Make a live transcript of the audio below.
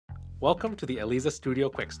Welcome to the Eliza Studio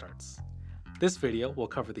Quick Starts. This video will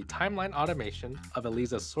cover the timeline automation of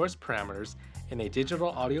Eliza's source parameters in a digital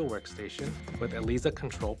audio workstation with Eliza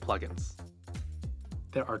Control plugins.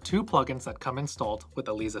 There are two plugins that come installed with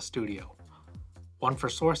Eliza Studio, one for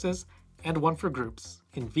sources and one for groups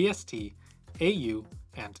in VST, AU,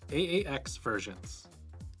 and AAX versions.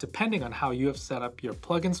 Depending on how you have set up your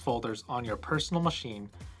plugins folders on your personal machine,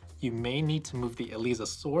 you may need to move the Eliza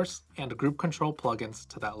source and group control plugins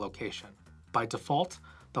to that location. By default,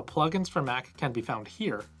 the plugins for Mac can be found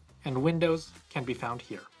here, and Windows can be found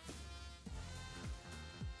here.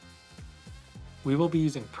 We will be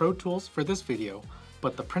using Pro Tools for this video,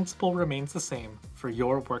 but the principle remains the same for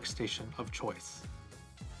your workstation of choice.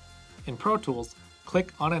 In Pro Tools,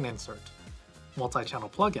 click on an insert, multi-channel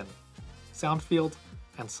plugin, sound field,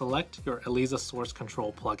 and select your Eliza source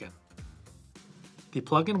control plugin. The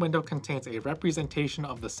plugin window contains a representation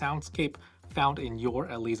of the soundscape found in your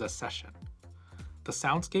Eliza session. The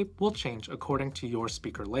soundscape will change according to your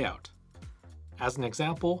speaker layout. As an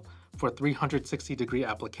example, for 360-degree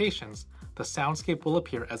applications, the soundscape will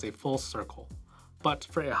appear as a full circle. But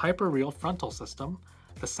for a hyperreal frontal system,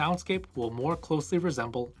 the soundscape will more closely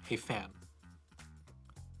resemble a fan.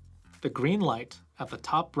 The green light at the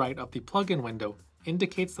top right of the plugin window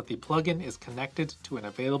indicates that the plugin is connected to an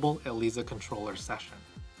available Eliza controller session.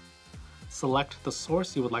 Select the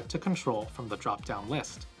source you would like to control from the drop-down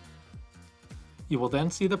list. You will then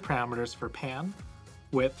see the parameters for pan,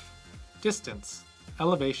 width, distance,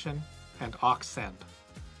 elevation, and aux send.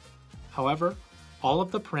 However, all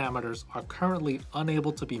of the parameters are currently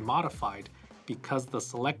unable to be modified because the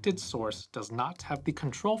selected source does not have the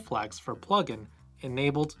control flags for plugin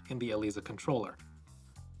enabled in the Eliza controller.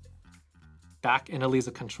 Back in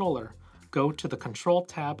Eliza Controller, go to the Control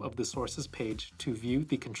tab of the Sources page to view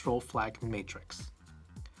the control flag matrix.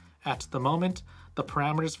 At the moment, the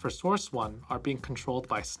parameters for Source 1 are being controlled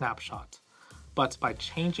by Snapshot, but by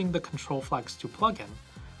changing the control flags to Plugin,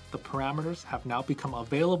 the parameters have now become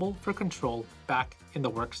available for control back in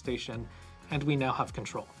the workstation, and we now have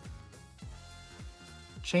control.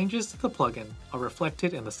 Changes to the plugin are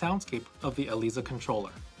reflected in the soundscape of the Eliza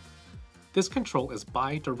controller. This control is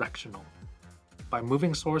bi-directional. By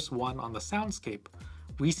moving source 1 on the soundscape,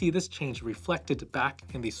 we see this change reflected back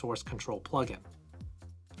in the source control plugin.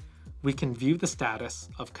 We can view the status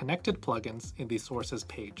of connected plugins in the sources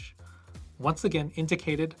page, once again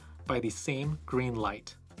indicated by the same green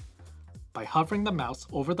light. By hovering the mouse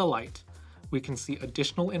over the light, we can see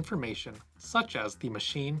additional information such as the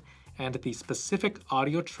machine and the specific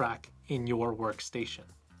audio track in your workstation.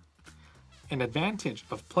 An advantage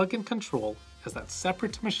of plugin control is that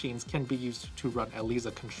separate machines can be used to run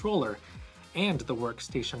Eliza controller and the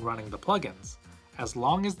workstation running the plugins, as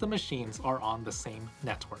long as the machines are on the same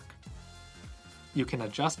network. You can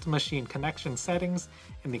adjust machine connection settings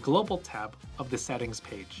in the Global tab of the Settings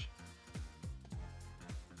page.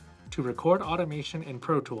 To record automation in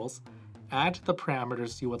Pro Tools, add the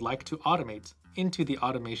parameters you would like to automate into the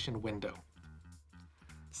automation window.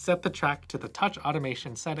 Set the track to the touch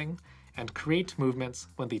automation setting and create movements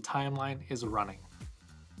when the timeline is running.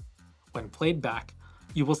 When played back,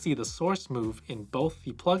 you will see the source move in both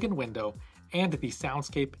the plugin window and the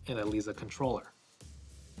soundscape in Eliza controller.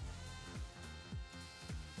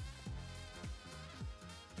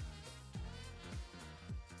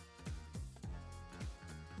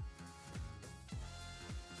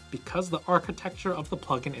 Because the architecture of the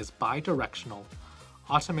plugin is bi-directional,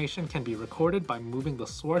 automation can be recorded by moving the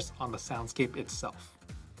source on the soundscape itself.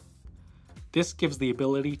 This gives the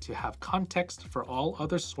ability to have context for all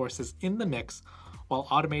other sources in the mix while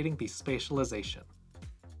automating the spatialization.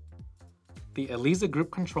 The Eliza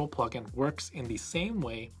Group Control plugin works in the same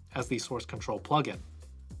way as the Source Control plugin.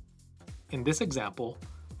 In this example,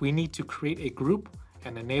 we need to create a group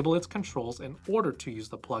and enable its controls in order to use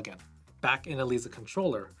the plugin. Back in Eliza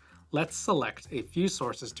Controller, let's select a few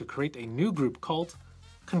sources to create a new group called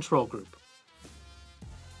Control Group.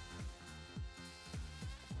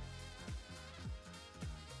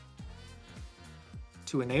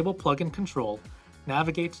 To enable plugin control,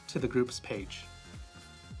 navigate to the Groups page.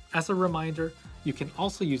 As a reminder, you can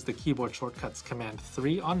also use the keyboard shortcuts Command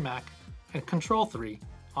 3 on Mac and Control 3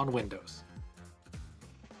 on Windows.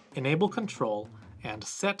 Enable control and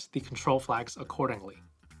set the control flags accordingly.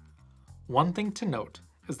 One thing to note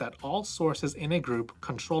is that all sources in a group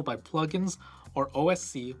controlled by plugins or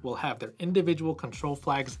OSC will have their individual control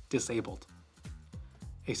flags disabled.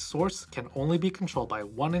 A source can only be controlled by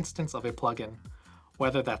one instance of a plugin,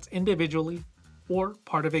 whether that's individually or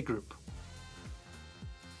part of a group.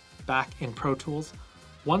 Back in Pro Tools,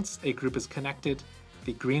 once a group is connected,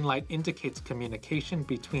 The green light indicates communication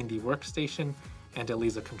between the workstation and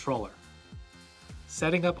Eliza controller.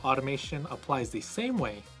 Setting up automation applies the same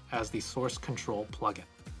way as the source control plugin.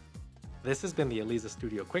 This has been the Eliza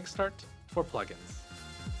Studio Quick Start for plugins.